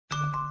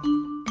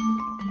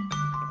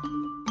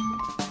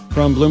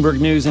From Bloomberg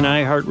News and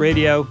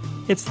iHeartRadio,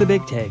 it's The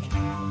Big Take.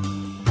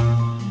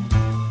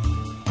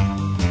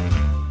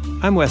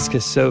 I'm Wes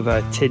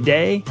Kosova.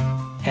 Today,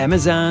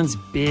 Amazon's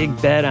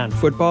big bet on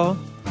football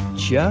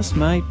just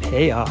might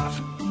pay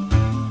off.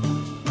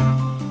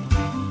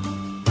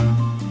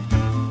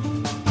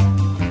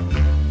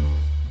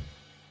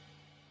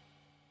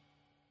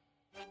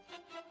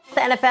 The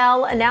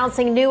NFL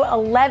announcing new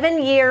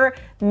 11-year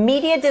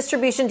media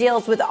distribution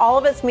deals with all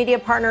of its media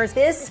partners.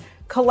 This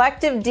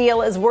collective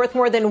deal is worth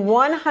more than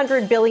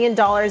 $100 billion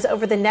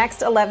over the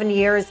next 11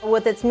 years,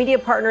 with its media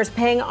partners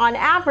paying on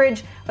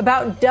average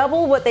about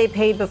double what they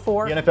paid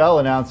before. The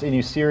NFL announced a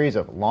new series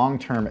of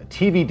long-term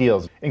TV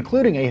deals,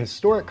 including a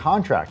historic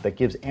contract that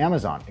gives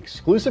Amazon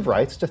exclusive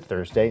rights to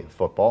Thursday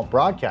football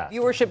broadcast.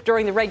 Viewership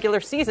during the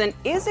regular season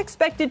is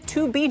expected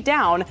to be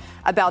down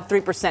about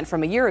 3%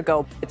 from a year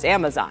ago. It's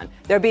Amazon.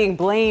 They're being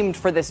blamed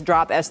for this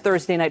drop as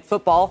Thursday Night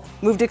Football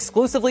moved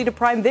exclusively to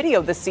Prime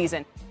Video this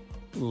season.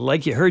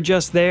 Like you heard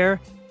just there,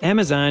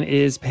 Amazon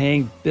is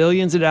paying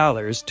billions of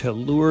dollars to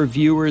lure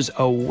viewers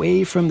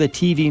away from the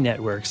TV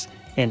networks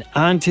and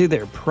onto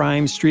their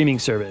Prime streaming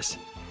service.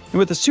 And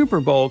with the Super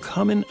Bowl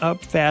coming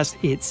up fast,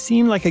 it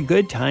seemed like a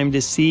good time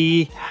to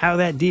see how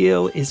that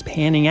deal is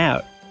panning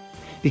out.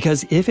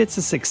 Because if it's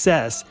a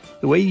success,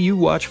 the way you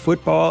watch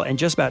football and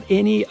just about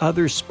any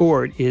other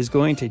sport is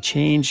going to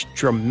change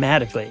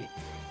dramatically,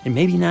 and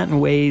maybe not in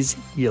ways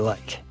you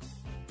like.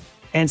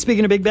 And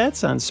speaking of big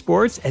bets on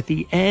sports, at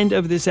the end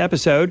of this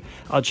episode,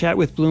 I'll chat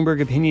with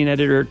Bloomberg opinion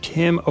editor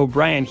Tim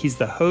O'Brien. He's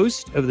the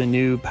host of the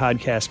new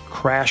podcast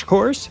Crash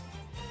Course,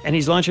 and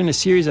he's launching a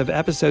series of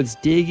episodes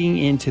digging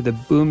into the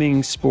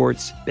booming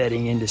sports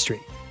betting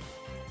industry.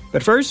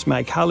 But first,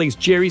 my colleagues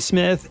Jerry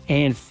Smith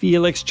and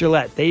Felix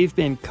Gillette, they've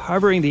been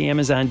covering the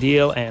Amazon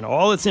deal and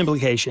all its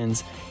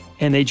implications,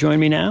 and they join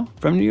me now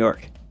from New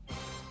York.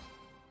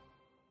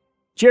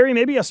 Jerry,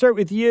 maybe I'll start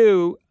with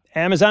you.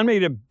 Amazon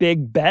made a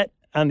big bet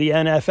on the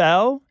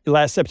NFL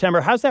last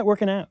September. How's that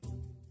working out?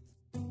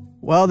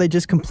 Well, they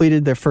just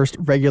completed their first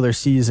regular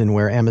season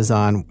where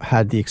Amazon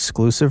had the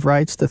exclusive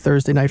rights to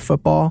Thursday Night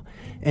Football.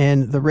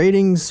 And the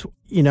ratings,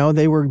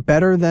 they were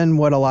better than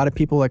what a lot of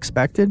people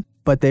expected,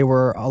 but they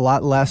were a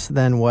lot less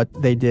than what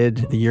they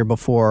did the year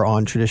before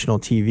on traditional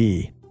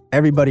TV.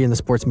 Everybody in the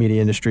sports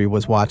media industry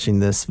was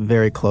watching this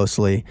very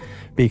closely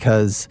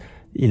because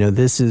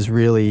this is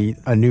really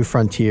a new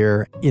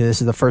frontier. This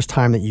is the first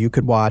time that you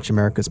could watch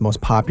America's most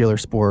popular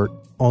sport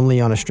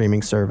only on a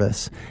streaming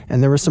service.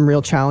 And there were some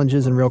real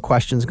challenges and real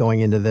questions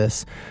going into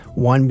this.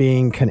 One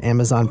being, can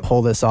Amazon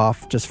pull this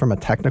off just from a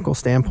technical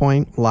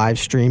standpoint? Live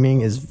streaming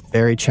is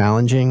very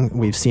challenging.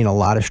 We've seen a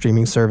lot of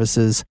streaming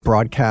services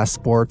broadcast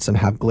sports and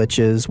have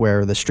glitches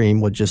where the stream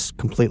would just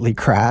completely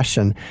crash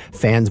and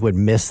fans would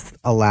miss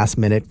a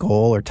last-minute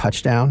goal or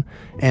touchdown.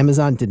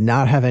 Amazon did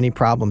not have any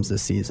problems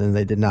this season.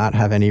 They did not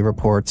have any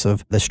reports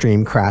of the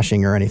stream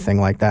crashing or anything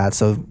like that.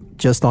 So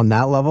just on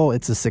that level,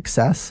 it's a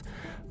success.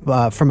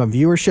 From a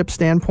viewership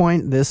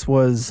standpoint, this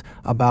was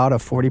about a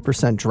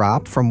 40%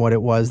 drop from what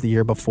it was the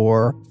year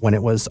before when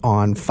it was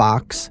on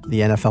Fox, the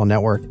NFL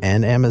Network,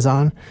 and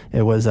Amazon.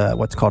 It was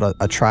what's called a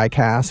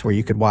TriCast, where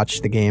you could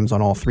watch the games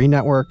on all three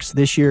networks.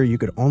 This year, you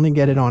could only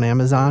get it on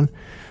Amazon.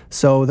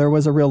 So there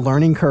was a real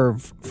learning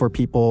curve for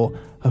people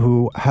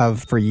who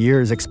have for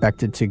years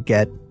expected to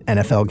get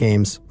NFL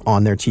games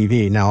on their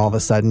TV. Now, all of a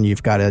sudden,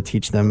 you've got to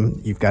teach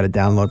them, you've got to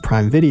download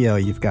Prime Video,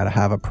 you've got to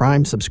have a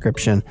Prime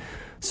subscription.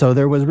 So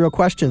there was real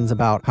questions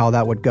about how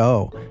that would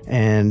go.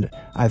 And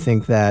I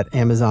think that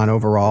Amazon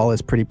overall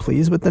is pretty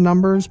pleased with the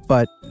numbers,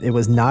 but it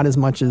was not as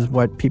much as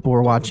what people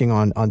were watching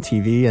on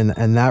TV.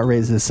 And that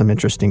raises some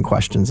interesting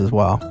questions as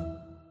well.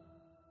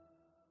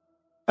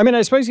 I mean,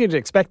 I suppose you'd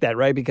expect that,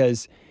 right?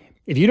 Because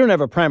if you don't have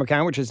a Prime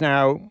account, which is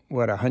now,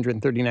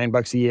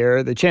 $139 a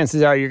year, the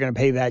chances are you're going to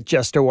pay that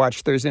just to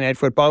watch Thursday Night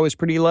Football was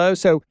pretty low.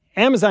 So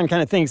Amazon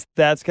kind of thinks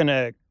that's going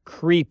to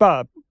creep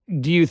up.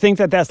 Do you think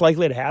that that's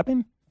likely to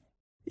happen?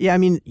 Yeah, I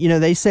mean,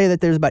 they say that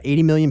there's about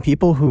 80 million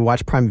people who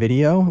watch Prime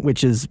Video,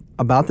 which is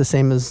about the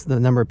same as the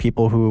number of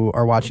people who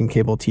are watching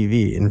cable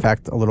TV. In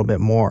fact, a little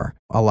bit more.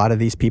 A lot of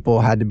these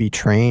people had to be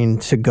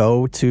trained to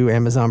go to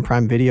Amazon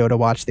Prime Video to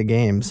watch the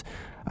games.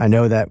 I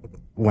know that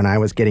when I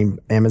was getting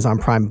Amazon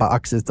Prime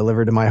boxes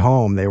delivered to my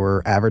home, they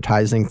were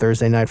advertising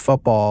Thursday Night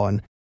Football,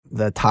 and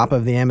the top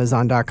of the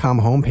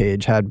Amazon.com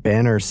homepage had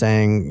banners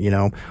saying,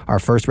 our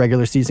first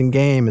regular season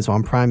game is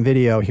on Prime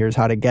Video. Here's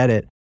how to get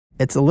it.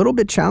 It's a little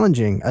bit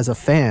challenging as a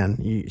fan.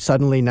 You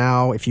suddenly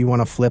now, if you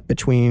want to flip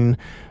between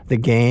the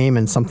game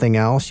and something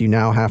else, you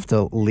now have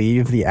to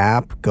leave the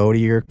app, go to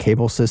your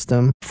cable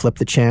system, flip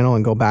the channel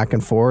and go back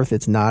and forth.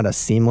 It's not a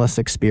seamless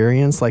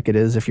experience like it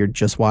is if you're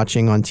just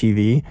watching on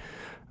TV.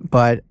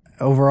 But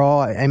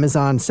overall,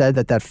 Amazon said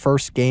that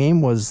first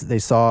game they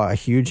saw a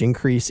huge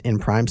increase in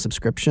Prime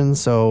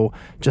subscriptions. So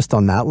just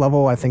on that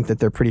level, I think that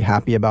they're pretty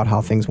happy about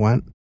how things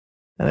went.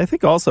 And I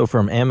think also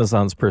from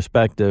Amazon's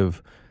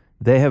perspective,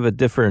 they have a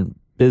different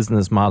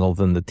business model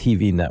than the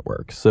TV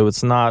network. So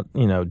it's not,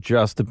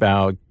 just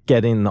about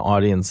getting the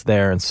audience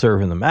there and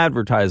serving them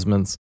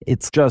advertisements.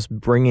 It's just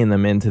bringing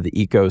them into the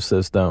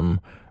ecosystem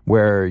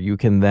where you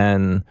can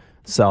then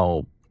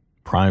sell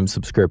Prime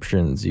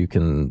subscriptions, you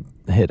can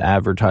hit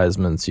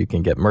advertisements, you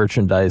can get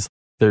merchandise.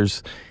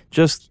 There's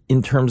just,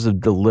 in terms of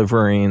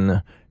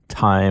delivering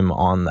time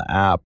on the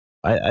app,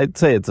 I'd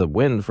say it's a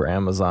win for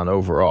Amazon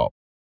overall.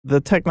 The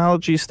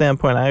technology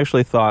standpoint, I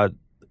actually thought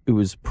it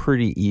was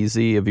pretty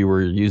easy if you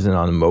were using it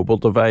on a mobile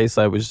device.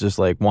 I was just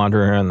like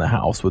wandering around the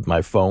house with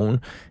my phone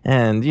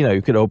and,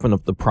 you could open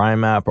up the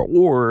Prime app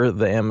or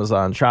the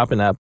Amazon shopping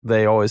app.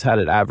 They always had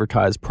it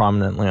advertised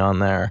prominently on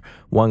there.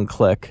 One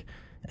click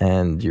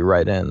and you're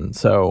right in.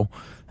 So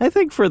I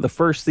think for the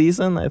first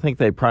season, I think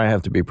they probably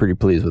have to be pretty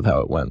pleased with how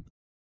it went.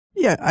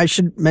 Yeah, I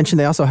should mention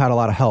they also had a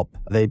lot of help.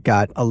 They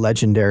got a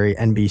legendary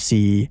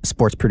NBC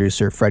sports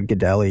producer, Fred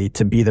Gaudelli,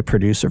 to be the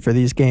producer for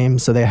these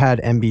games. So they had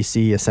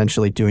NBC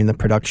essentially doing the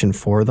production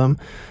for them.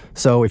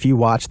 So if you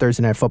watch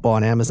Thursday Night Football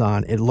on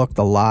Amazon, it looked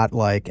a lot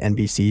like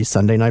NBC's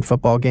Sunday Night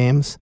Football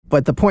games.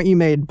 But the point you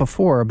made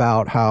before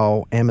about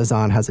how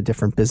Amazon has a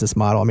different business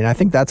model, I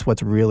think that's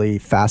what's really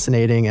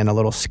fascinating and a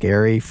little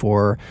scary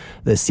for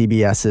the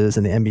CBSs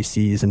and the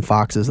NBCs and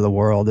Foxes of the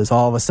world is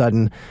all of a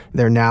sudden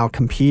they're now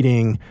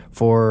competing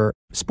for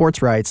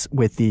sports rights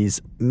with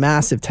these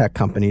massive tech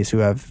companies who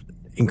have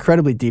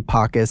incredibly deep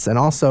pockets and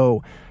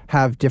also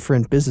have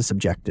different business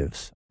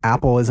objectives.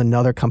 Apple is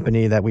another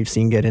company that we've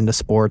seen get into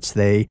sports.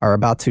 They are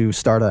about to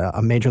start a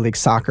Major League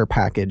Soccer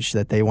package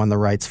that they won the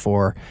rights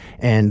for,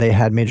 and they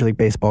had Major League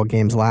Baseball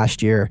games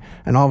last year.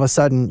 And all of a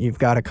sudden, you've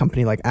got a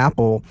company like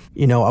Apple.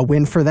 A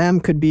win for them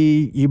could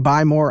be you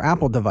buy more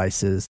Apple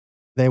devices.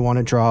 They want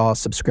to draw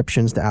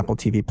subscriptions to Apple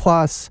TV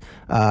Plus.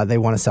 They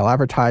want to sell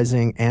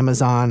advertising.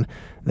 Amazon,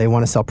 they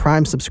want to sell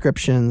Prime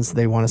subscriptions.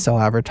 They want to sell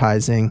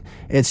advertising.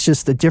 It's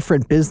just a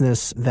different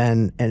business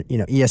than,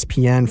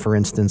 ESPN, for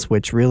instance,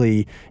 which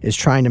really is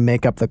trying to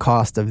make up the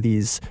cost of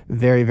these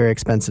very, very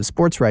expensive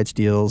sports rights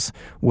deals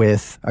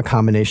with a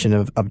combination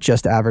of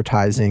just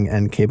advertising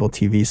and cable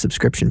TV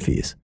subscription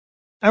fees.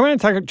 I want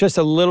to talk just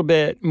a little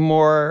bit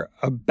more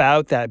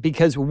about that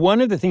because one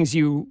of the things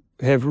you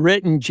have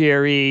written,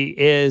 Jerry,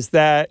 is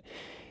that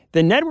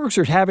the networks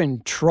are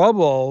having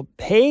trouble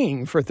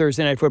paying for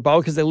Thursday Night Football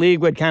because the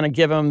league would kind of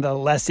give them the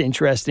less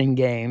interesting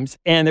games.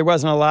 And there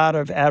wasn't a lot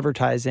of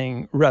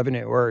advertising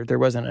revenue, or there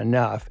wasn't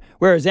enough.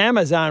 Whereas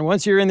Amazon,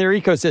 once you're in their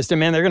ecosystem,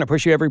 man, they're going to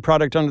push you every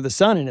product under the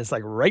sun, and it's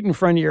like right in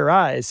front of your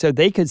eyes. So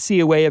they could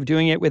see a way of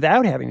doing it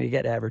without having to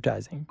get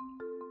advertising.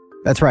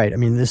 That's right.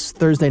 This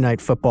Thursday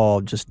Night Football,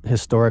 just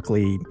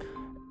historically,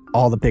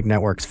 all the big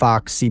networks,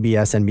 Fox,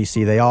 CBS,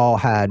 NBC, they all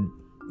had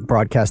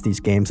broadcast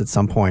these games at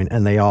some point,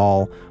 and they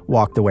all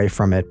walked away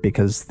from it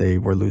because they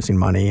were losing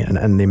money,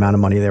 and the amount of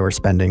money they were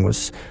spending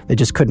was, they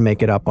just couldn't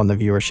make it up on the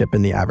viewership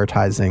and the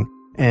advertising.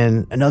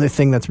 And another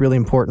thing that's really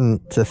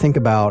important to think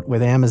about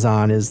with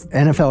Amazon is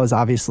NFL is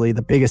obviously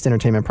the biggest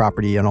entertainment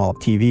property in all of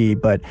TV,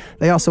 but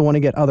they also want to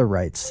get other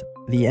rights.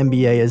 The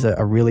NBA is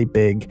a really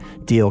big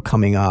deal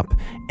coming up.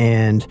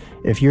 And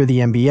if you're the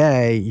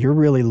NBA, you're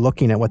really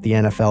looking at what the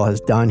NFL has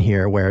done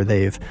here, where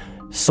they've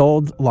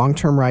sold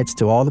long-term rights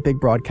to all the big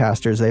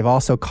broadcasters. They've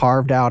also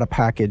carved out a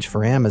package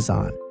for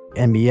Amazon.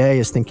 NBA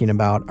is thinking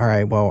about, all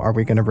right, well, are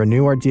we going to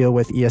renew our deal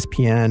with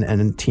ESPN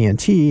and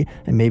TNT,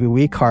 and maybe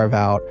we carve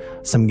out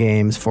some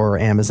games for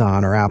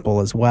Amazon or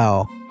Apple as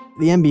well?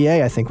 The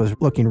NBA, I think, was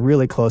looking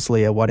really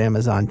closely at what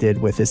Amazon did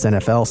with this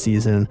NFL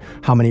season,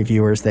 how many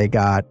viewers they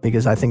got,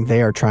 because I think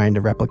they are trying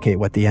to replicate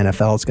what the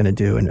NFL is going to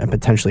do and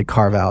potentially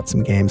carve out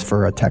some games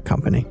for a tech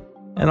company.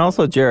 And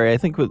also, Jerry, I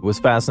think what was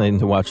fascinating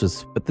to watch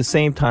is at the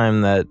same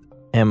time that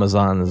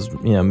Amazon is,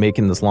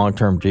 making this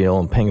long-term deal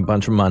and paying a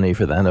bunch of money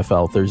for the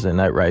NFL Thursday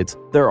night rights,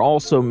 they're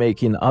also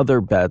making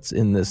other bets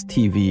in this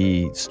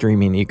TV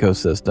streaming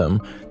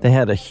ecosystem. They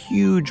had a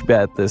huge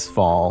bet this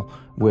fall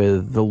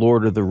with the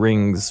Lord of the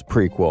Rings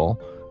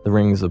prequel, The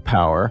Rings of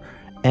Power.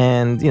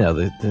 And,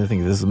 they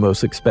think this is the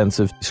most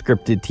expensive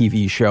scripted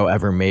TV show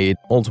ever made,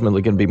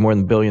 ultimately going to be more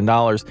than $1 billion.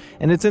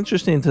 And it's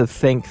interesting to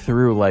think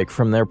through,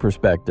 from their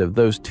perspective,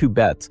 those two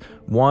bets,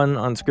 one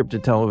on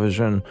scripted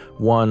television,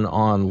 one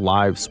on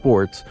live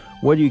sports.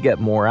 What do you get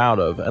more out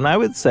of? And I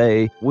would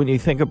say when you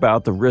think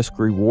about the risk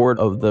reward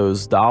of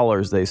those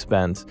dollars they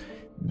spent,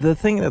 the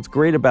thing that's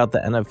great about the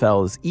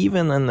NFL is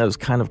even in those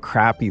kind of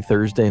crappy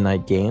Thursday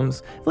night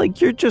games,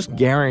 you're just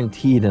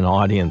guaranteed an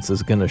audience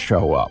is going to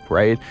show up,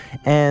 right?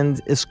 And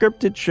a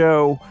scripted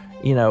show,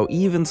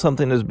 even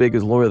something as big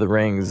as Lord of the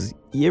Rings,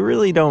 you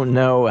really don't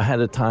know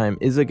ahead of time,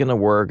 is it going to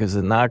work? Is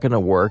it not going to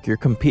work? You're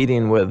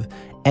competing with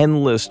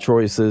endless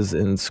choices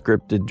in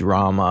scripted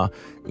drama.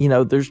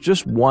 There's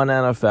just one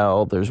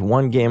NFL. There's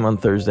one game on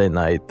Thursday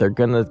night. They're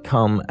going to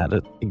come at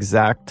an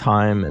exact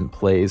time and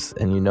place,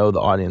 and the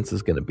audience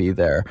is going to be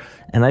there.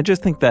 And I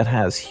just think that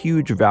has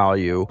huge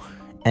value.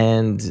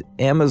 And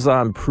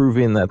Amazon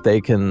proving that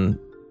they can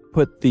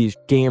put these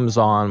games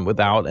on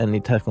without any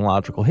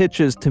technological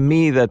hitches, to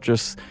me, that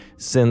just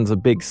sends a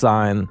big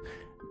sign.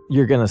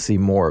 You're going to see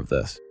more of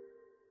this.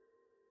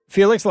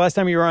 Felix, last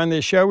time you were on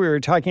this show, we were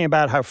talking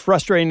about how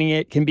frustrating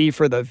it can be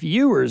for the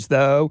viewers,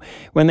 though,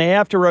 when they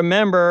have to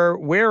remember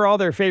where all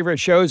their favorite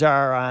shows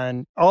are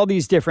on all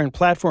these different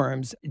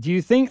platforms. Do you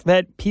think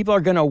that people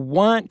are going to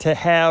want to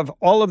have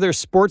all of their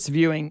sports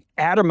viewing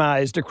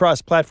atomized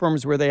across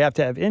platforms where they have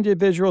to have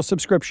individual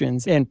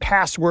subscriptions and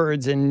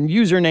passwords and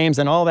usernames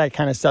and all that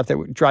kind of stuff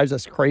that drives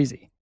us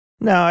crazy?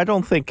 No, I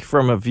don't think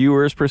from a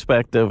viewer's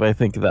perspective, I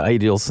think the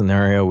ideal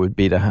scenario would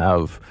be to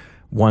have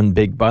one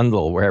big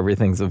bundle where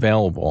everything's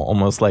available,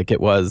 almost like it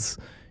was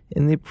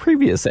in the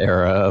previous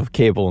era of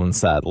cable and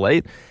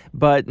satellite.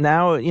 But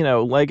now,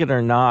 like it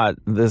or not,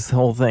 this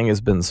whole thing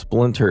has been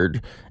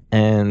splintered.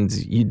 And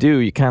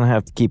you kind of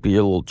have to keep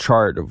your little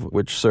chart of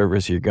which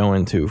service you're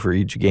going to for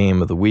each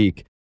game of the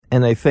week.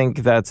 And I think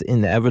that's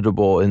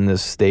inevitable in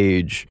this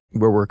stage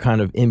where we're kind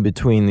of in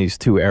between these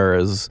two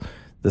eras,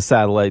 the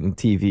satellite and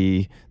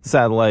TV,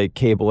 satellite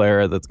cable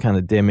era that's kind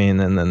of dimming,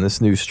 and then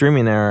this new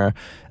streaming era.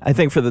 I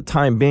think for the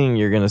time being,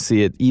 you're going to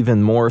see it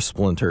even more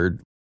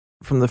splintered.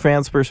 From the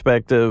fans'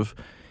 perspective,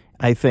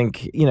 I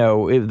think,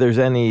 if there's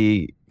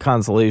any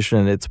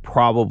consolation, it's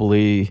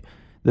probably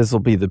this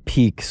will be the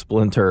peak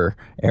splinter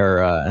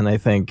era. And I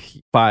think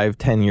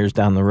 5-10 years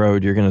down the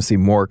road, you're going to see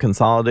more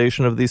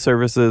consolidation of these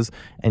services,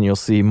 and you'll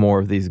see more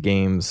of these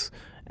games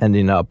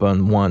ending up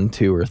on 1,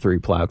 2, or 3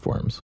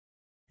 platforms.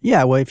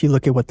 Yeah, well, if you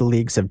look at what the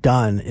leagues have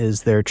done,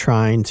 is they're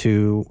trying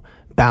to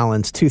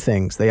balance two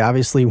things. They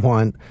obviously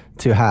want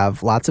to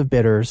have lots of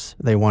bidders.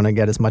 They want to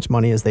get as much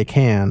money as they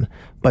can.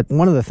 But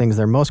one of the things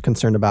they're most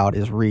concerned about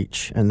is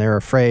reach. And they're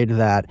afraid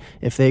that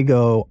if they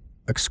go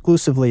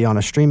exclusively on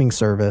a streaming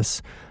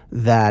service,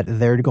 that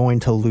they're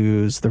going to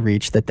lose the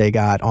reach that they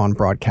got on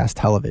broadcast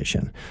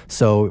television.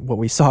 So what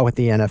we saw with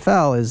the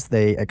NFL is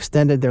they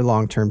extended their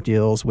long-term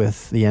deals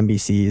with the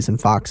NBCs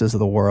and Foxes of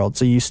the world.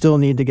 So you still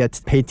need to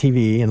get paid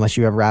TV unless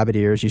you have rabbit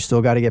ears. You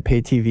still got to get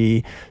paid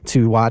TV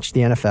to watch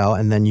the NFL.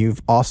 And then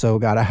you've also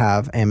got to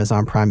have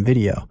Amazon Prime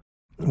Video.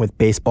 With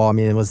baseball,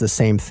 it was the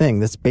same thing.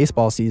 This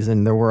baseball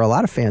season, there were a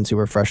lot of fans who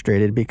were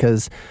frustrated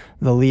because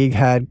the league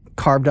had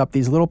carved up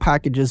these little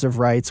packages of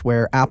rights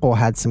where Apple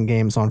had some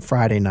games on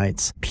Friday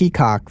nights.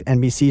 Peacock,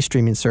 NBC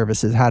streaming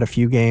services, had a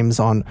few games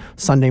on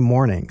Sunday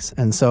mornings.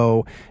 And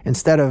so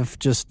instead of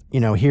just,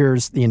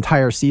 here's the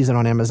entire season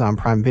on Amazon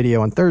Prime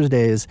Video on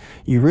Thursdays,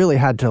 you really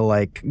had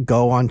to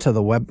go onto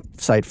the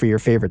website for your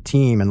favorite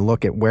team and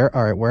look at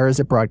where is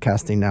it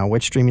broadcasting now?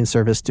 Which streaming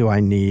service do I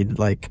need?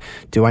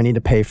 Do I need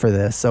to pay for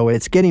this? So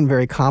it's getting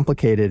very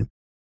complicated.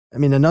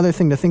 Another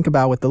thing to think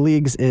about with the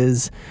leagues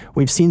is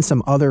we've seen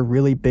some other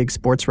really big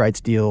sports rights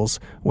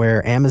deals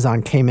where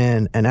Amazon came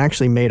in and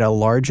actually made a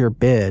larger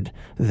bid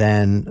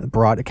than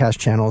broadcast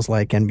channels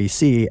like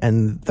NBC,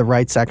 and the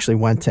rights actually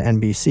went to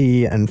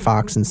NBC and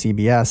Fox and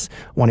CBS.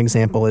 One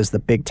example is the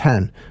Big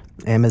Ten.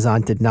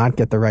 Amazon did not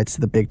get the rights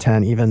to the Big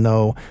Ten, even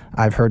though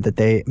I've heard that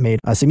they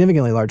made a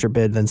significantly larger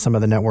bid than some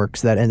of the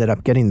networks that ended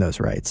up getting those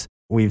rights.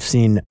 We've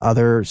seen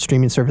other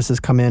streaming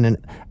services come in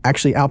and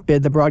actually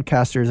outbid the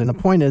broadcasters. And the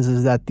point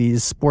is that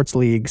these sports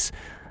leagues,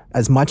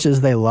 as much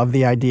as they love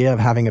the idea of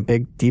having a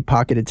big,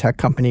 deep-pocketed tech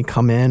company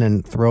come in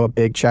and throw a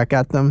big check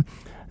at them,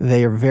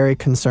 they are very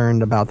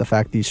concerned about the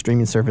fact these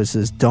streaming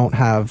services don't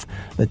have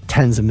the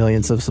tens of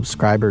millions of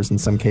subscribers in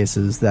some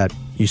cases that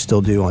you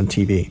still do on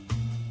TV.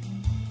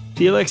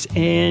 Felix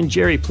and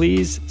Jerry,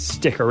 please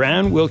stick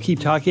around. We'll keep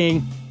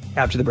talking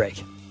after the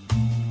break.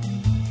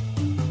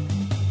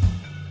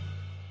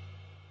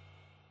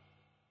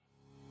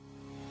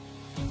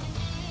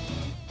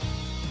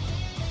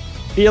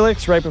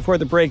 Felix, right before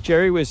the break,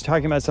 Jerry was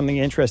talking about something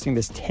interesting,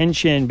 this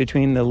tension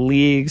between the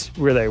leagues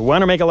where they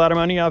want to make a lot of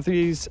money off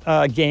these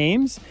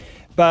games,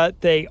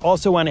 but they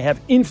also want to have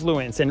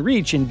influence and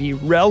reach and be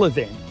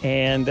relevant,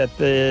 and that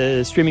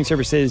the streaming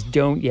services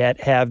don't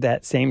yet have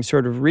that same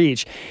sort of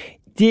reach.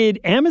 Did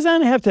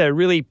Amazon have to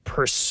really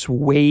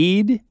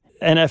persuade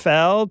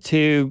NFL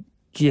to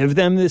give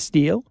them this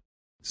deal?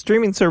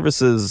 Streaming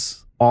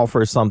services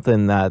offer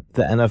something that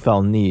the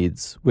NFL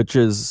needs, which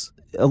is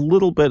a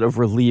little bit of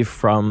relief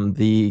from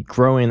the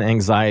growing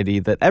anxiety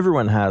that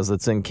everyone has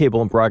that's in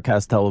cable and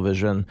broadcast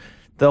television.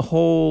 The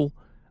whole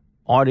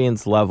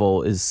audience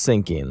level is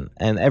sinking,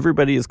 and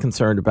everybody is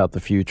concerned about the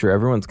future.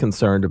 Everyone's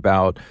concerned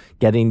about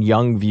getting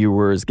young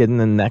viewers, getting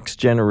the next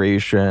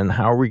generation.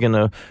 How are we going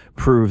to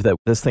prove that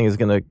this thing is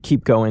going to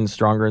keep going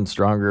stronger and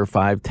stronger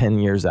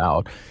 5-10 years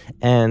out?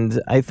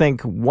 And I think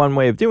one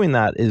way of doing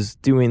that is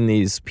doing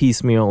these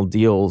piecemeal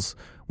deals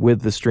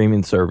with the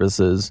streaming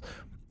services.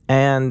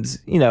 And,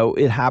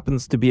 it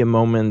happens to be a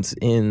moment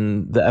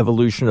in the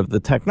evolution of the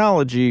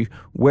technology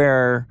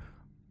where,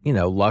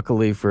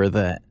 luckily for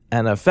the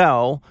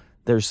NFL,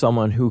 there's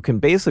someone who can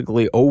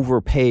basically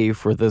overpay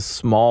for this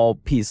small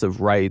piece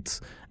of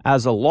rights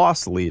as a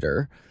loss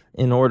leader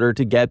in order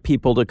to get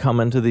people to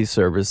come into these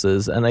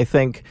services. And I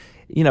think,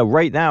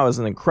 right now is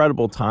an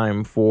incredible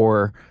time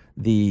for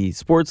the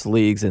sports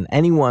leagues and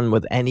anyone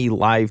with any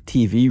live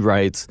TV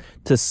rights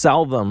to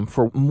sell them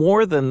for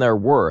more than they're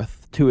worth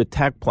to a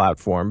tech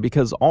platform,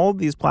 because all of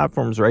these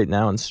platforms right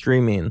now in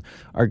streaming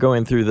are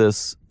going through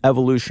this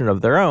evolution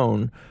of their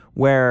own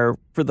where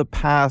for the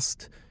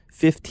past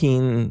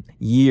 15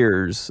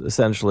 years,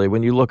 essentially,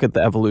 when you look at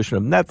the evolution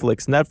of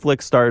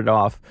Netflix started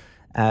off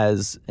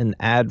as an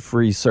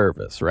ad-free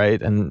service,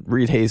 right? And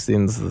Reed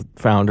Hastings, the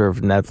founder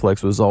of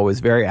Netflix, was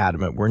always very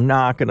adamant. We're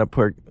not going to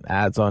put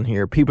ads on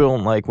here. People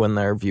don't like when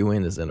their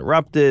viewing is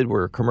interrupted.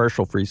 We're a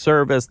commercial-free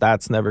service.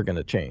 That's never going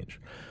to change.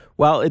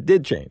 Well, it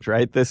did change,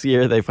 right? This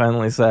year, they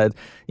finally said,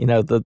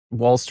 the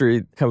Wall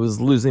Street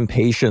was losing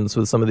patience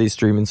with some of these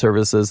streaming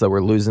services that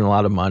were losing a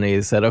lot of money.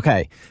 They said,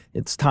 okay,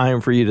 it's time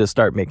for you to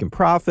start making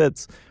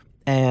profits.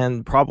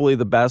 And probably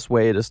the best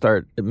way to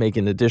start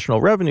making additional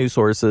revenue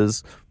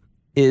sources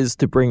is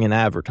to bring in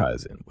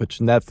advertising, which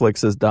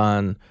Netflix has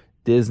done,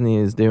 Disney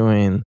is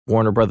doing,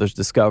 Warner Brothers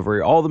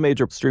Discovery. All the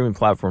major streaming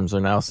platforms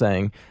are now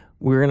saying,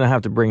 we're going to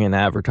have to bring in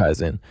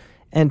advertising.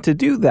 And to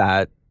do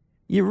that,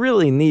 you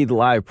really need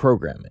live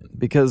programming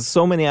because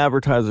so many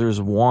advertisers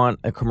want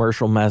a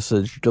commercial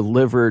message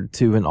delivered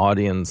to an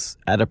audience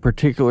at a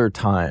particular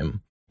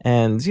time.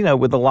 And,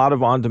 with a lot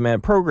of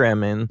on-demand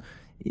programming,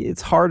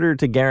 it's harder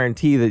to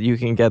guarantee that you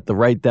can get the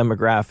right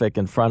demographic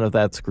in front of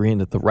that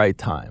screen at the right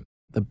time.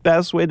 The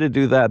best way to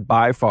do that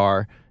by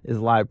far is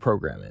live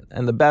programming.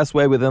 And the best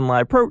way within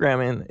live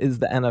programming is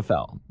the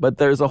NFL. But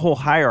there's a whole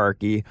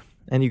hierarchy,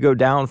 and you go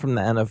down from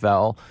the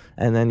NFL,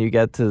 and then you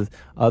get to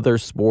other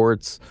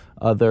sports,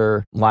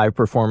 other live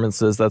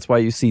performances. That's why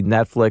you see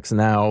Netflix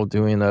now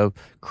doing a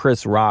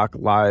Chris Rock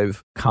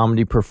live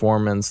comedy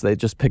performance. They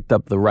just picked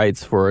up the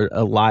rights for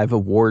a live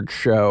award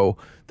show.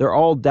 They're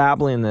all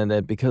dabbling in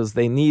it because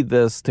they need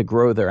this to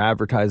grow their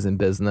advertising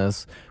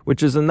business,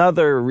 which is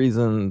another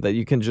reason that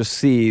you can just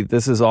see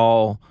this is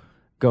all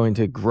going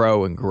to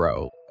grow and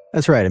grow.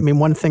 That's right. I mean,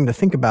 one thing to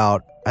think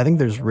about, I think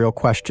there's real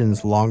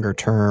questions longer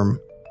term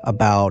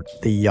about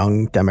the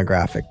young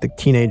demographic, the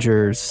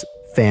teenagers,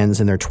 fans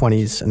in their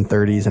 20s and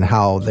 30s, and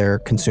how they're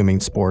consuming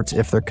sports,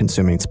 if they're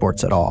consuming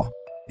sports at all.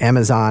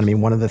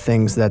 Amazon, one of the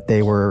things that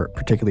they were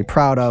particularly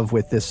proud of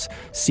with this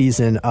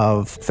season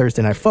of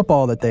Thursday Night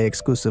Football that they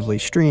exclusively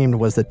streamed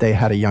was that they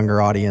had a younger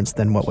audience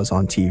than what was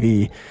on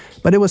TV.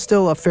 But it was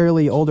still a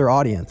fairly older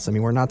audience.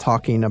 We're not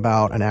talking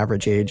about an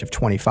average age of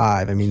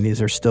 25.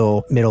 These are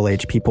still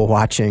middle-aged people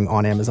watching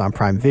on Amazon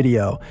Prime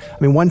Video.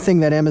 One thing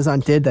that Amazon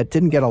did that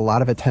didn't get a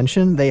lot of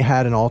attention, they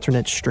had an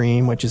alternate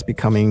stream, which is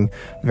becoming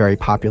very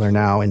popular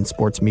now in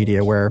sports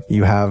media, where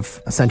you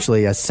have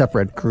essentially a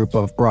separate group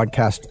of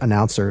broadcast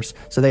announcers.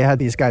 So they had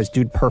these guys,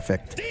 Dude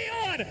Perfect.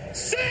 Deion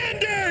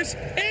Sanders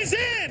is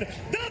in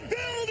the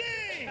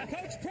building!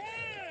 Coach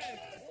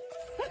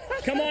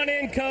Prime! Come on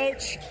in,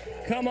 Coach.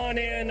 Come on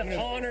in.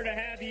 Honor to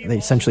have you. They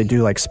essentially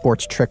do like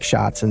sports trick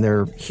shots, and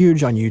they're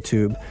huge on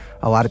YouTube.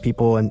 A lot of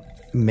people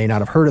may not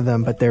have heard of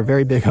them, but they're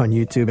very big on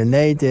YouTube. And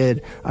they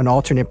did an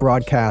alternate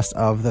broadcast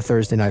of the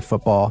Thursday Night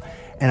Football.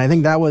 And I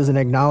think that was an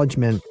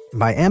acknowledgement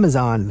by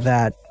Amazon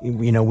that,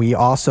 we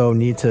also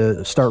need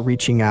to start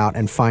reaching out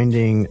and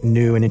finding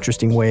new and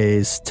interesting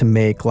ways to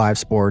make live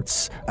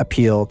sports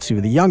appeal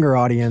to the younger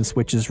audience,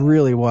 which is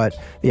really what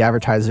the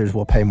advertisers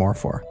will pay more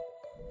for.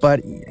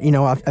 But,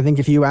 I think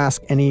if you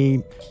ask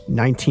any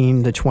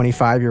 19 to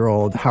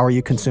 25-year-old, how are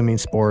you consuming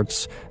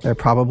sports? They're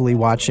probably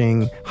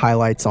watching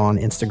highlights on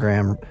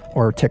Instagram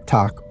or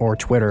TikTok or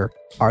Twitter.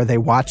 Are they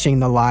watching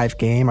the live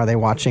game? Are they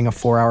watching a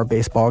 4-hour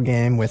baseball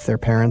game with their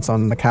parents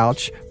on the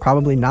couch?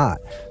 Probably not.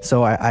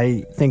 So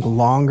I think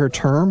longer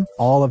term,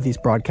 all of these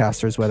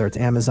broadcasters, whether it's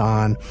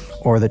Amazon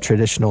or the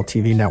traditional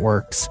TV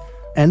networks,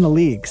 and the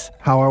leagues,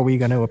 how are we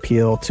going to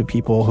appeal to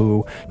people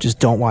who just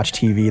don't watch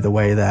TV the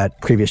way that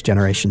previous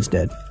generations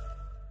did?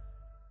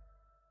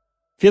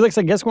 Felix,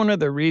 I guess one of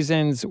the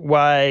reasons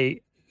why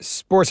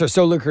sports are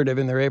so lucrative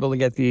and they're able to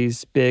get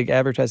these big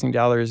advertising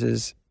dollars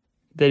is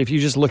that if you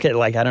just look at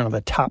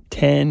the top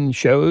 10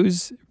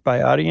 shows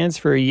by audience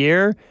for a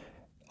year,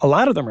 a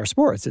lot of them are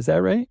sports. Is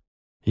that right?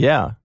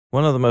 Yeah.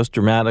 One of the most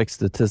dramatic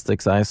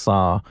statistics I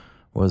saw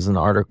was an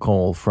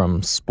article from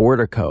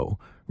Sportico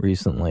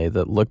recently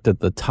that looked at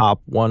the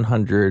top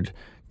 100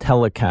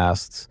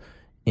 telecasts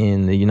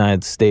in the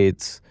United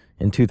States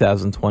in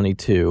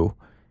 2022.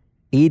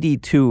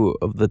 82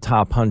 of the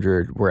top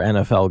 100 were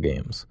NFL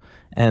games.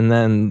 And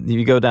then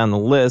you go down the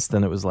list,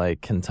 and it was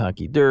like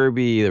Kentucky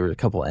Derby, there were a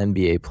couple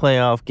NBA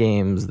playoff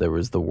games, there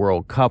was the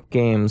World Cup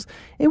games.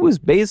 It was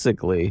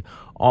basically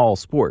all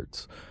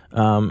sports.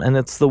 And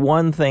it's the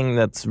one thing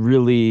that's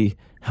really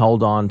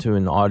held on to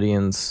an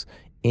audience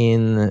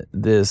in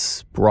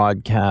this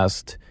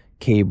broadcast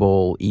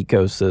cable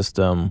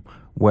ecosystem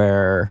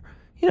where,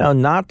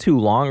 not too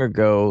long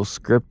ago,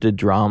 scripted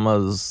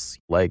dramas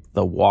like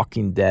The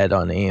Walking Dead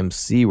on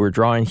AMC were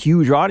drawing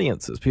huge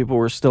audiences. People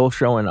were still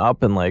showing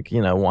up and want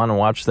to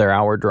watch their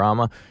hour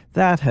drama.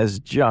 That has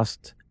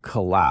just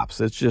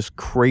collapsed. It's just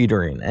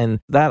cratering.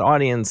 And that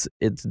audience,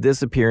 it's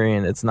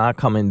disappearing. It's not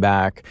coming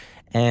back.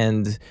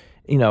 And,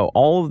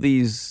 all of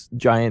these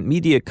giant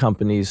media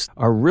companies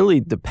are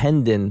really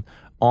dependent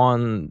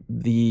on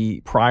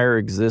the prior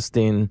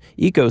existing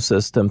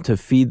ecosystem to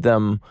feed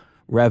them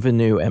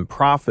revenue and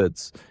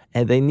profits,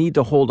 and they need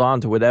to hold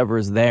on to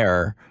whatever's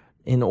there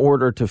in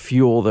order to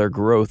fuel their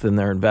growth and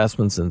their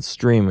investments in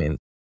streaming.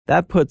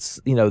 that puts,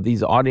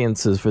 these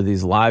audiences for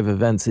these live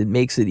events, it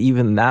makes it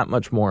even that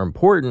much more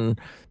important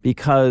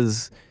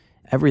because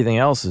everything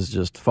else is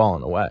just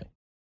falling away.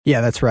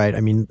 Yeah, that's right.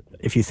 I mean,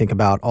 if you think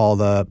about all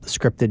the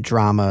scripted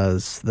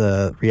dramas,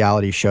 the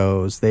reality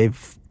shows,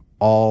 they've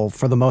all,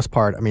 for the most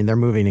part, they're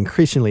moving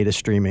increasingly to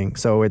streaming.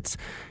 So it's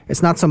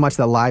not so much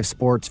that live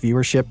sports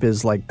viewership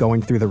is like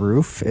going through the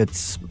roof.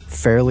 It's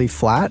fairly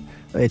flat.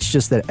 It's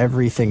just that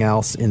everything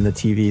else in the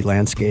TV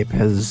landscape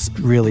has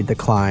really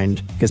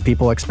declined because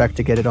people expect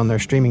to get it on their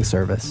streaming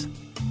service.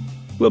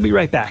 We'll be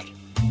right back.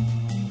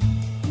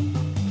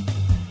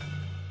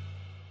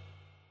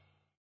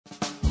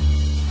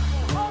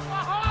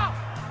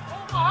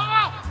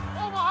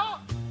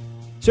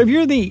 So if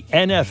you're the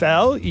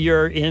NFL,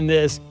 you're in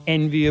this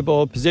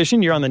enviable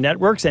position. You're on the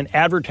networks and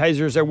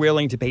advertisers are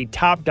willing to pay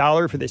top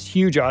dollar for this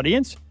huge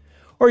audience.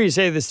 Or you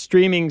say the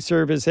streaming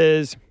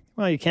services,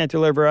 well, you can't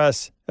deliver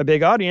us a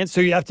big audience,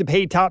 so you have to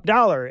pay top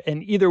dollar.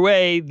 And either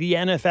way, the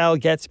NFL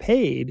gets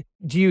paid.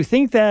 Do you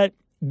think that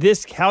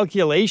this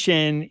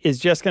calculation is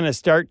just going to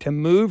start to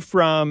move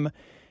from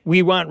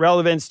we want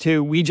relevance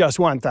to we just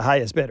want the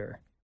highest bidder?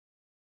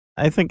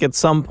 I think at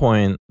some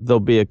point there'll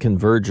be a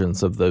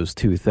convergence of those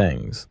two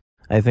things.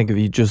 I think if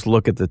you just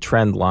look at the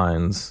trend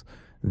lines,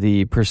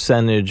 the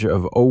percentage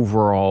of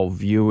overall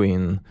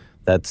viewing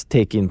that's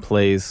taking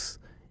place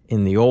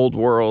in the old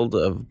world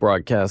of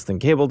broadcast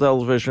and cable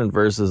television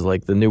versus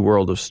like the new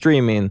world of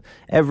streaming,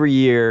 every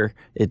year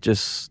it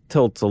just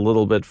tilts a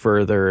little bit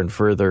further and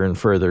further and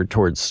further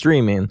towards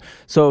streaming.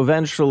 So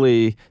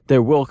eventually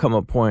there will come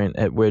a point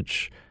at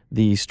which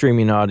the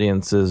streaming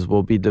audiences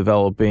will be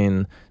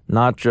developing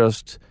not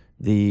just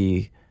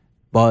the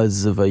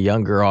buzz of a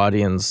younger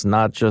audience,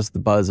 not just the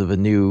buzz of a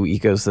new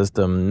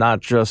ecosystem, not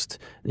just,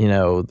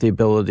 the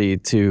ability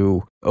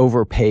to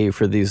overpay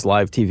for these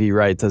live TV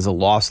rights as a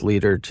loss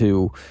leader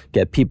to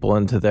get people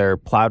into their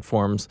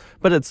platforms.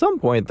 But at some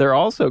point, they're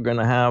also going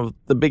to have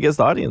the biggest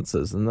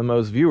audiences and the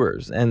most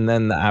viewers. And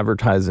then the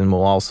advertising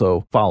will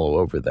also follow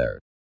over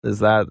there. Is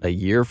that a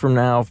year from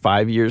now,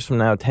 5 years from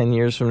now, 10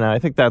 years from now? I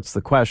think that's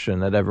the question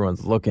that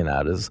everyone's looking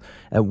at is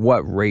at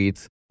what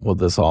rate will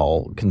this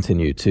all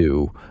continue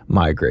to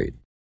migrate?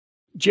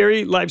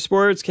 Jerry, live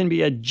sports can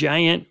be a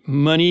giant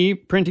money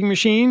printing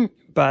machine,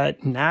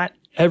 but not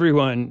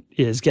everyone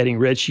is getting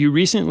rich. You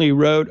recently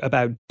wrote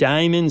about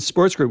Diamond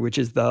Sports Group, which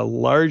is the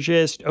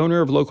largest owner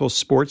of local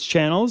sports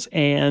channels,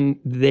 and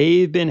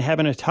they've been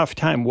having a tough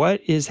time. What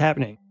is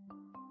happening?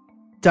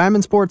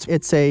 Diamond Sports,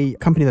 it's a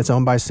company that's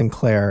owned by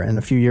Sinclair, and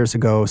a few years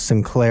ago,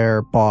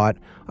 Sinclair bought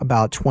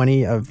about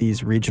 20 of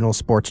these regional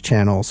sports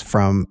channels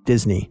from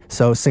Disney.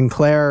 So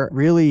Sinclair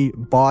really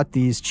bought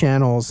these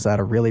channels at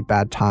a really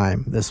bad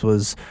time. This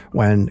was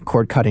when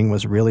cord cutting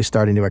was really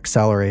starting to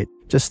accelerate.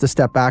 Just to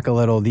step back a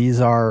little,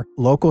 these are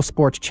local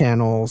sports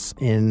channels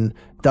in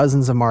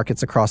dozens of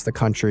markets across the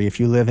country. If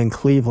you live in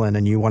Cleveland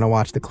and you want to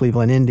watch the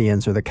Cleveland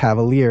Indians or the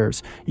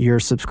Cavaliers, you're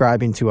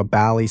subscribing to a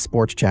Bally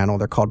sports channel.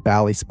 They're called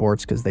Bally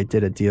Sports because they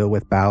did a deal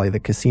with Bally,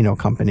 the casino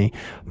company.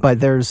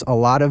 But there's a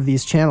lot of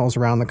these channels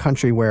around the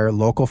country where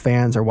local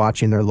fans are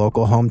watching their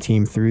local home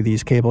team through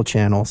these cable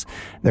channels.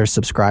 Their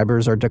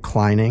subscribers are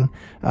declining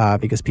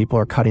because people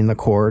are cutting the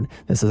cord.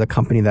 This is a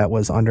company that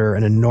was under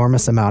an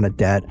enormous amount of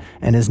debt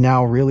and is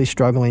now really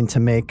struggling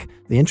to make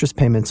the interest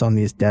payments on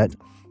these debt.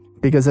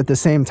 Because at the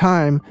same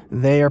time,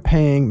 they are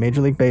paying Major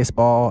League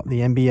Baseball,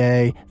 the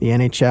NBA, the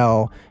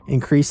NHL,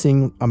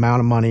 increasing amount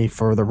of money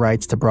for the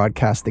rights to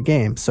broadcast the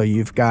game. So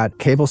you've got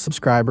cable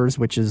subscribers,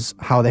 which is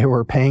how they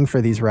were paying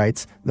for these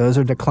rights. Those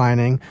are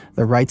declining.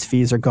 The rights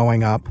fees are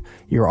going up.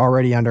 You're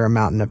already under a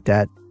mountain of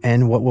debt.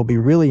 And what will be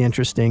really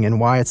interesting and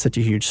why it's such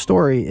a huge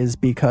story is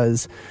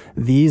because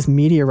these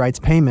media rights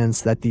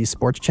payments that these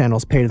sports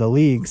channels pay to the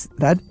leagues,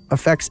 that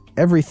affects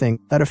everything.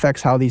 That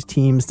affects how these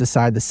teams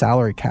decide the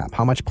salary cap.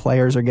 How much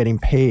players are getting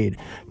paid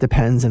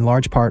depends in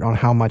large part on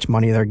how much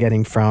money they're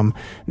getting from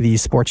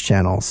these sports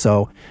channels.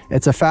 So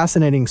it's a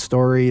fascinating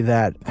story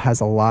that has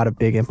a lot of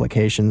big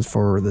implications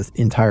for the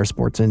entire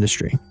sports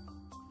industry.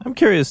 I'm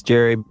curious,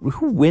 Jerry,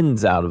 who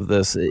wins out of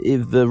this?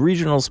 If the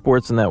regional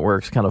sports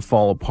networks kind of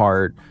fall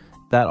apart,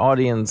 that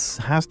audience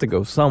has to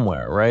go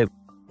somewhere, right?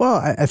 Well,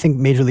 I think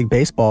Major League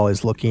Baseball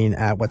is looking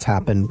at what's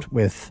happened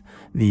with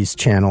these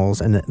channels,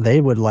 and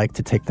they would like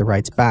to take the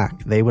rights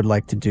back. They would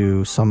like to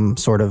do some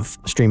sort of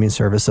streaming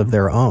service of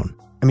their own.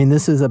 I mean,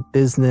 this is a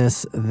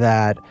business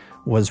that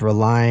was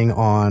relying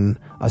on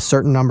a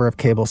certain number of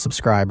cable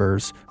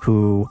subscribers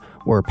who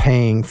were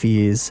paying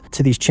fees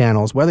to these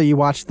channels, whether you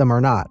watched them or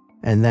not.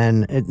 And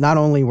then not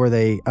only were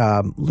they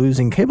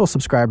losing cable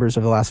subscribers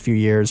over the last few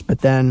years, but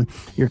then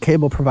your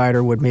cable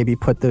provider would maybe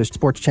put those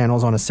sports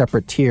channels on a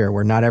separate tier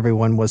where not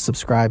everyone was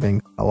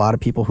subscribing. A lot of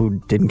people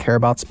who didn't care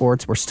about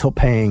sports were still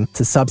paying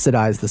to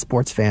subsidize the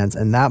sports fans.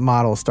 And that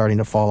model is starting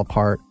to fall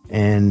apart.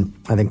 And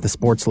I think the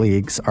sports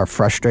leagues are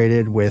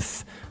frustrated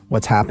with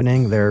what's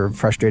happening. They're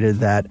frustrated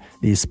that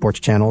these sports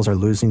channels are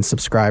losing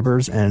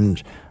subscribers,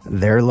 and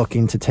they're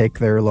looking to take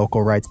their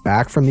local rights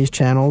back from these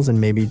channels and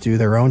maybe do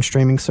their own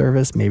streaming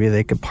service. Maybe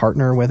they could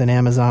partner with an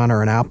Amazon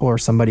or an Apple or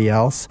somebody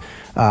else.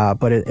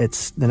 But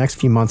it's the next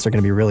few months are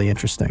going to be really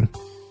interesting.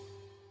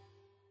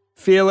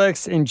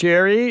 Felix and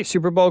Jerry,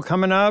 Super Bowl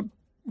coming up.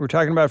 We're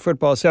talking about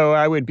football, so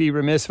I would be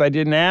remiss if I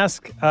didn't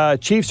ask.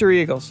 Chiefs or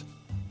Eagles?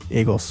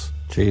 Eagles.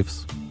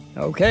 Chiefs.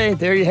 Okay,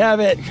 there you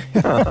have it.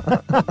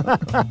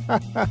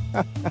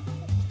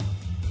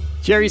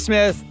 Jerry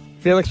Smith,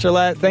 Felix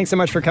Gillette, thanks so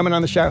much for coming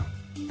on the show.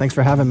 Thanks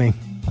for having me.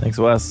 Thanks,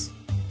 Wes.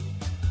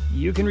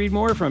 You can read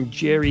more from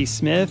Jerry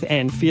Smith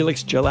and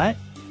Felix Gillette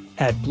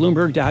at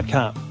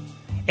Bloomberg.com.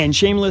 And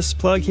shameless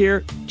plug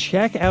here,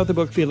 check out the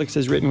book Felix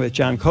has written with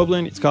John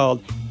Copeland. It's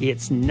called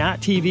It's Not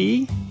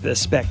TV, The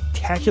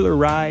Spectacular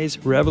Rise,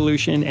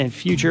 Revolution, and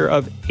Future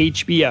of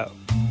HBO.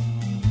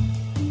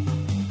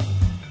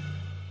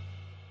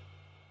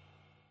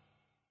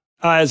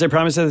 As I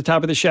promised at the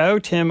top of the show,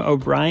 Tim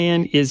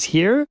O'Brien is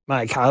here,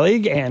 my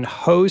colleague and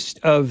host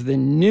of the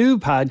new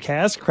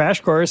podcast,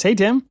 Crash Course. Hey,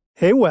 Tim.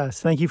 Hey, Wes.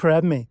 Thank you for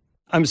having me.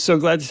 I'm so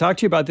glad to talk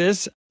to you about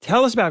this.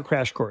 Tell us about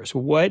Crash Course.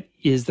 What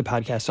is the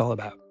podcast all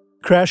about?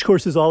 Crash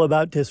Course is all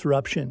about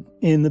disruption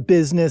in the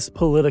business,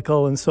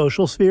 political, and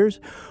social spheres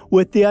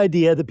with the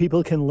idea that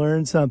people can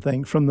learn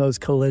something from those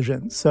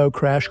collisions. So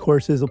Crash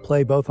Course is a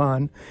play both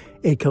on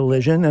a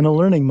collision and a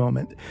learning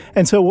moment.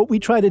 And so what we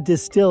try to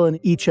distill in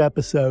each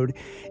episode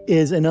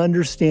is an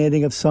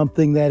understanding of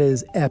something that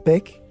is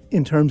epic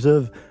in terms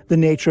of the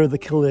nature of the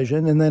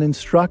collision and then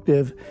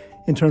instructive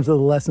in terms of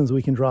the lessons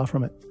we can draw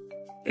from it.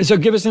 So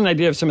give us an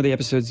idea of some of the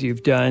episodes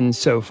you've done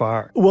so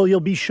far. Well, you'll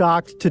be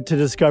shocked to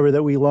discover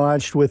that we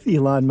launched with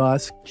Elon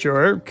Musk.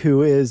 Sure.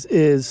 Who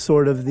is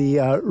sort of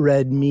the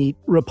red meat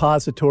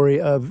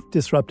repository of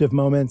disruptive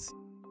moments.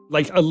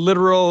 Like a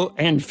literal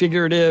and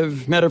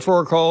figurative,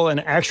 metaphorical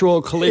and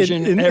actual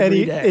collision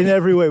every day. In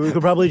every way. We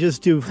could probably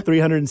just do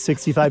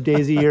 365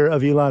 days a year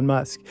of Elon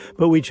Musk,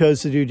 but we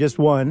chose to do just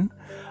one.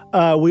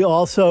 We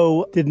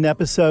also did an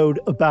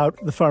episode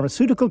about the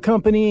pharmaceutical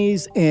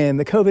companies and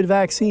the COVID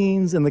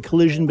vaccines and the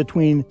collision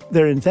between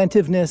their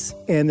inventiveness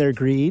and their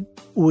greed.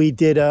 We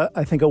did,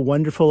 I think, a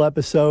wonderful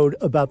episode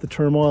about the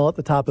turmoil at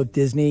the top of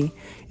Disney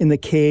in the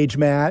cage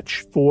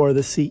match for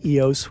the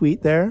CEO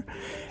suite there.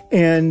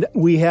 And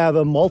we have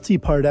a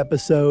multi-part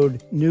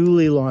episode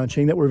newly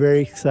launching that we're very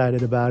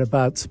excited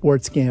about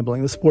sports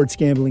gambling, the sports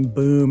gambling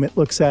boom. It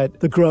looks at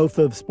the growth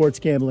of sports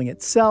gambling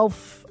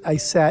itself. I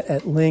sat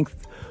at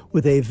length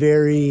with a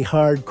very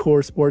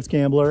hardcore sports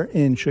gambler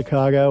in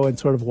Chicago and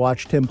sort of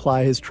watched him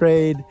ply his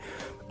trade.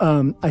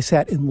 I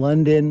sat in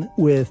London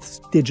with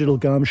digital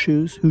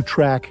gumshoes who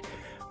track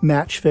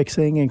match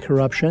fixing and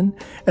corruption.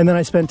 And then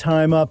I spent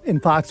time up in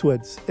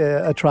Foxwoods,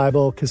 a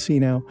tribal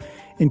casino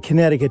in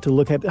Connecticut, to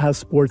look at how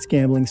sports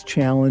gambling's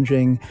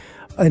challenging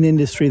an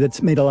industry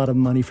that's made a lot of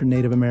money for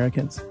Native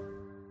Americans.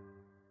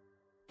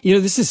 You know,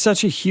 this is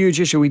such a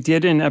huge issue. We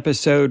did an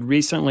episode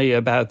recently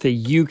about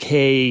the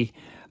UK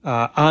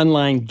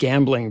online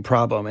gambling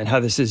problem and how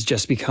this has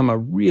just become a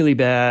really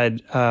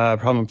bad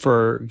problem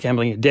for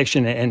gambling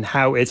addiction and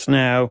how it's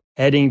now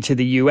heading to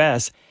the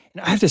U.S.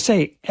 And I have to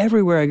say,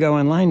 everywhere I go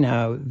online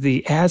now,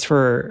 the ads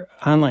for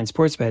online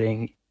sports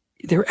betting,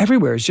 they're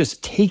everywhere. It's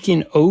just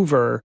taken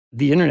over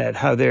the internet,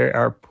 how they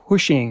are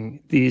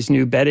pushing these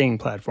new betting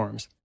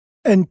platforms.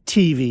 And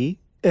TV.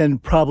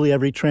 And probably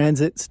every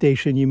transit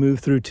station you move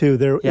through, too.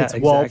 It's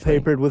exactly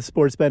wallpapered with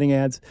sports betting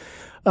ads.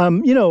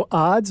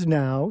 Odds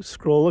now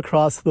scroll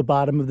across the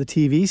bottom of the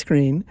TV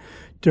screen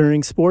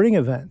during sporting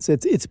events.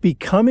 It's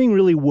becoming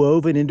really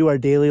woven into our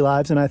daily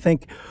lives. And I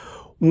think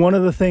one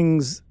of the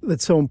things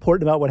that's so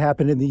important about what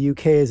happened in the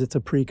UK is it's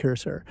a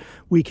precursor.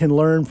 We can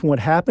learn from what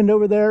happened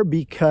over there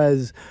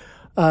because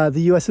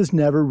the U.S. has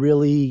never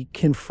really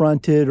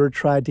confronted or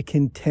tried to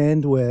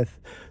contend with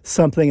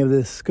something of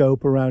this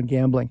scope around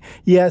gambling.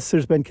 Yes,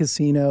 there's been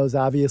casinos.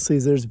 Obviously,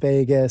 there's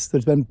Vegas.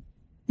 There's been,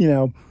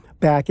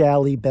 back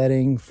alley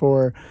betting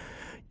for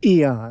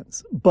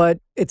eons. But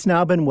it's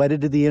now been wedded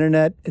to the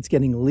internet. It's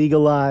getting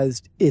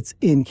legalized. It's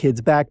in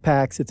kids'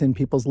 backpacks. It's in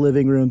people's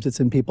living rooms.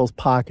 It's in people's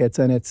pockets.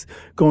 And it's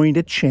going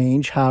to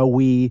change how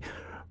we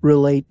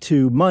relate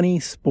to money,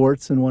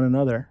 sports, and one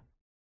another.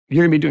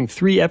 You're going to be doing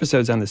 3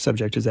 episodes on this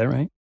subject, is that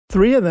right?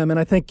 3 of them, and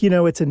I think,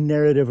 it's a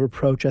narrative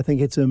approach. I think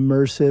it's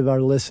immersive.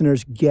 Our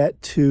listeners get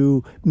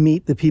to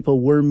meet the people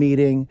we're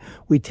meeting.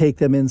 We take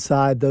them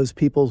inside those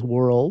people's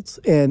worlds,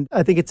 and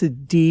I think it's a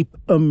deep,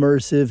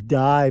 immersive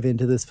dive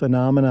into this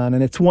phenomenon,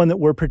 and it's one that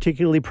we're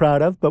particularly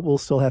proud of, but we'll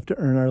still have to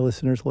earn our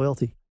listeners'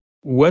 loyalty.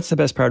 What's the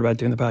best part about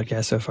doing the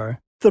podcast so far?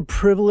 The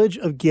privilege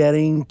of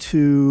getting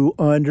to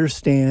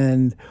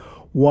understand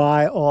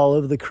why all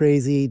of the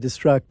crazy,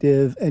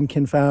 destructive, and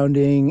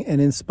confounding,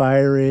 and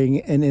inspiring,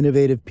 and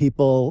innovative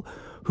people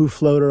who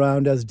float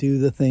around us do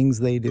the things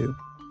they do.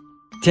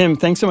 Tim,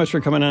 thanks so much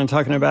for coming on and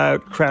talking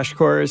about Crash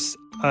Course.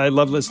 I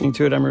love listening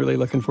to it. I'm really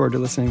looking forward to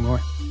listening more.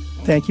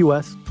 Thank you,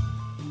 Wes.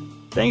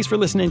 Thanks for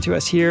listening to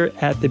us here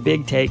at The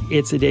Big Take.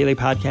 It's a daily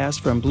podcast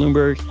from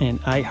Bloomberg and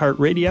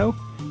iHeartRadio.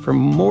 For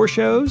more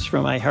shows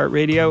from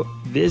iHeartRadio,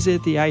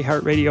 visit the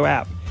iHeartRadio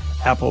app,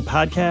 Apple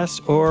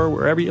Podcasts, or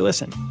wherever you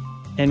listen.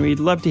 And we'd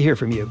love to hear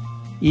from you.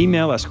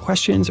 Email us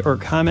questions or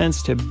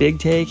comments to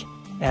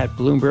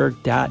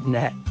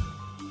bigtake@bloomberg.net.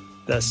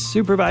 The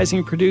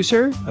supervising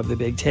producer of The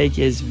Big Take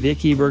is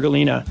Vicky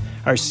Bergolina.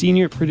 Our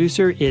senior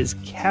producer is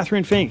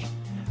Catherine Fink.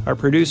 Our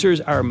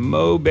producers are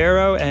Mo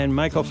Barrow and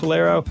Michael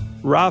Falero.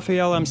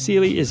 Raphael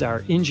Amsili is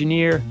our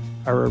engineer.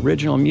 Our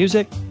original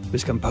music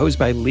was composed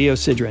by Leo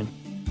Sidran.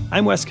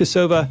 I'm Wes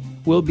Kosova.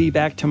 We'll be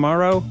back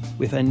tomorrow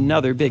with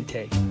another Big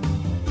Take.